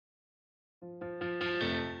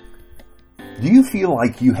Do you feel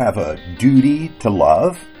like you have a duty to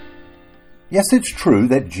love? Yes, it's true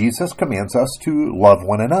that Jesus commands us to love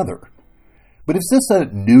one another. But is this a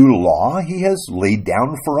new law he has laid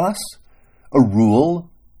down for us? A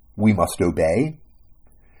rule we must obey?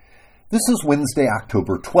 This is Wednesday,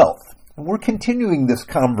 October 12th, and we're continuing this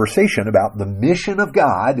conversation about the mission of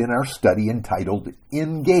God in our study entitled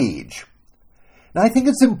Engage. Now, I think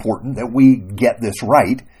it's important that we get this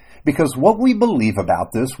right, because what we believe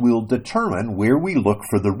about this will determine where we look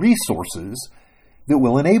for the resources that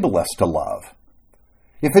will enable us to love.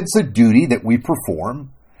 If it's a duty that we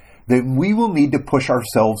perform, then we will need to push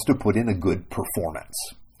ourselves to put in a good performance.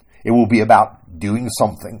 It will be about doing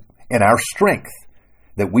something in our strength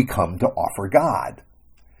that we come to offer God.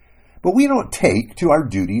 But we don't take to our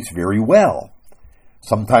duties very well.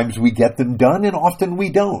 Sometimes we get them done and often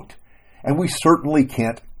we don't, and we certainly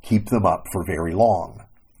can't keep them up for very long.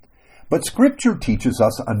 But Scripture teaches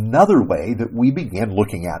us another way that we began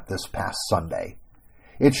looking at this past Sunday.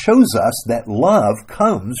 It shows us that love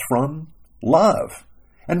comes from love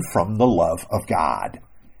and from the love of God.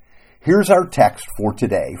 Here's our text for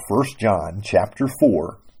today, 1 John chapter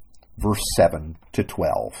 4, verse 7 to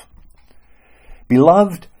 12.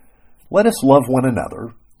 Beloved, let us love one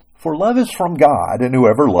another, for love is from God, and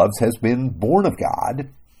whoever loves has been born of God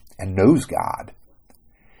and knows God.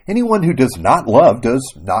 Anyone who does not love does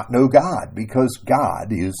not know God, because God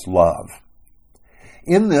is love.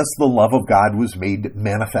 In this, the love of God was made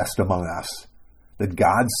manifest among us, that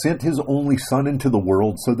God sent his only Son into the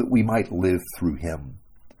world so that we might live through him.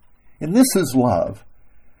 And this is love,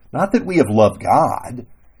 not that we have loved God,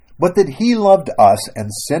 but that he loved us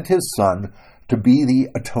and sent his Son to be the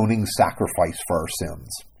atoning sacrifice for our sins.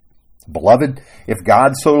 Beloved, if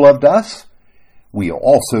God so loved us, we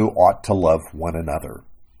also ought to love one another.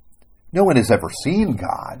 No one has ever seen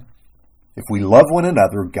God. If we love one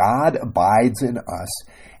another, God abides in us,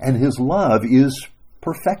 and his love is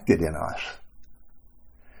perfected in us.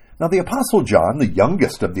 Now, the Apostle John, the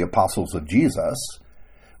youngest of the apostles of Jesus,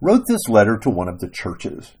 wrote this letter to one of the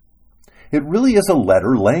churches. It really is a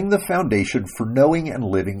letter laying the foundation for knowing and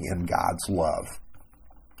living in God's love.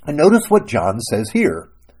 And notice what John says here.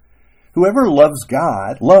 Whoever loves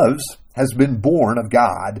God, has been born of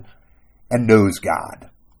God and knows God.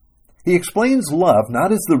 He explains love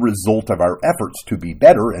not as the result of our efforts to be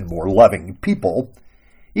better and more loving people,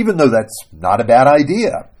 even though that's not a bad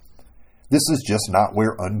idea. This is just not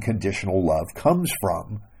where unconditional love comes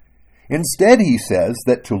from. Instead, he says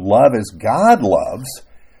that to love as God loves,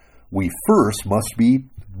 we first must be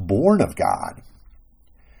born of God.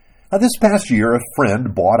 Now, this past year, a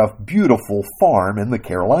friend bought a beautiful farm in the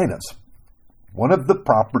Carolinas.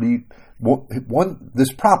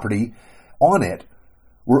 This property on it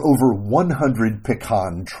were over 100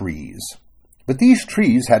 pecan trees. But these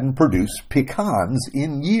trees hadn't produced pecans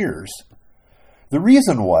in years. The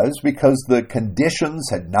reason was because the conditions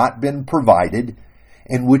had not been provided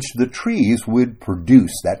in which the trees would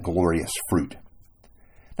produce that glorious fruit.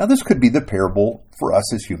 Now, this could be the parable for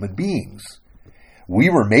us as human beings.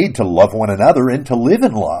 We were made to love one another and to live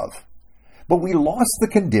in love, but we lost the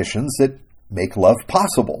conditions that make love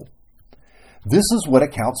possible. This is what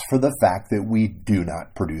accounts for the fact that we do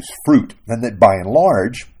not produce fruit, and that by and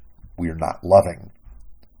large, we are not loving.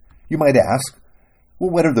 You might ask,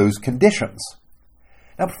 well, what are those conditions?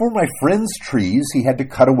 Now, for my friend's trees, he had to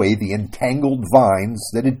cut away the entangled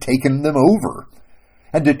vines that had taken them over,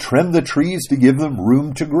 and to trim the trees to give them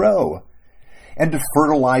room to grow, and to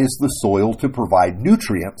fertilize the soil to provide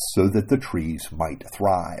nutrients so that the trees might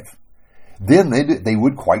thrive. Then they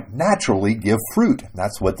would quite naturally give fruit.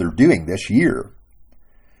 That's what they're doing this year.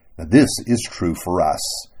 Now, this is true for us.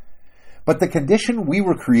 But the condition we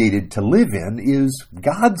were created to live in is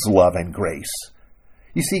God's love and grace.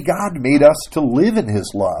 You see, God made us to live in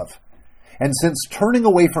his love. And since turning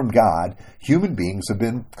away from God, human beings have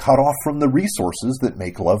been cut off from the resources that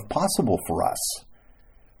make love possible for us.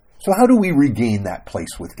 So how do we regain that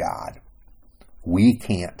place with God? We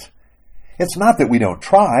can't. It's not that we don't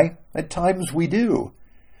try. At times we do.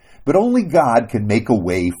 But only God can make a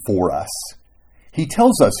way for us. He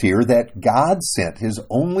tells us here that God sent his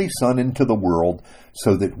only Son into the world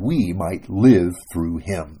so that we might live through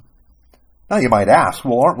him. Now you might ask,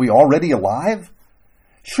 well, aren't we already alive?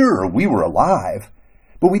 Sure, we were alive,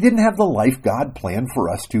 but we didn't have the life God planned for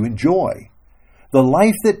us to enjoy. The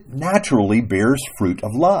life that naturally bears fruit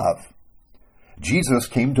of love. Jesus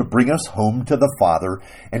came to bring us home to the Father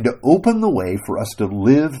and to open the way for us to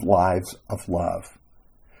live lives of love.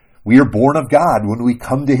 We are born of God when we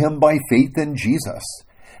come to him by faith in Jesus,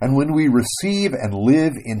 and when we receive and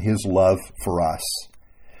live in his love for us.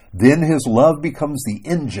 Then his love becomes the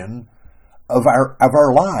engine of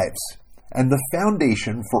our lives and the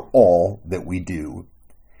foundation for all that we do.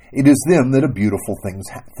 It is then that a beautiful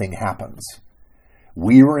thing happens.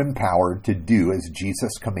 We are empowered to do as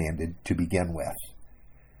Jesus commanded to begin with.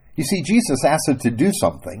 You see, Jesus asked us to do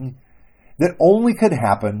something that only could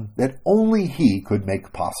happen, that only He could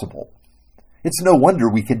make possible. It's no wonder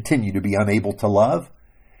we continue to be unable to love.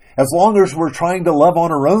 As long as we're trying to love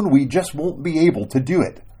on our own, we just won't be able to do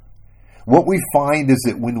it. What we find is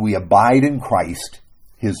that when we abide in Christ,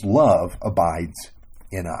 His love abides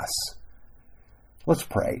in us. Let's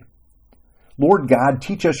pray. Lord God,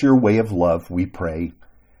 teach us your way of love, we pray.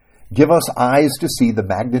 Give us eyes to see the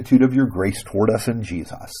magnitude of your grace toward us in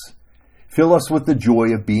Jesus. Fill us with the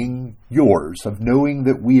joy of being yours, of knowing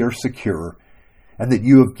that we are secure, and that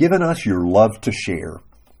you have given us your love to share.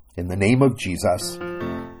 In the name of Jesus,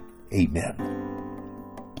 amen.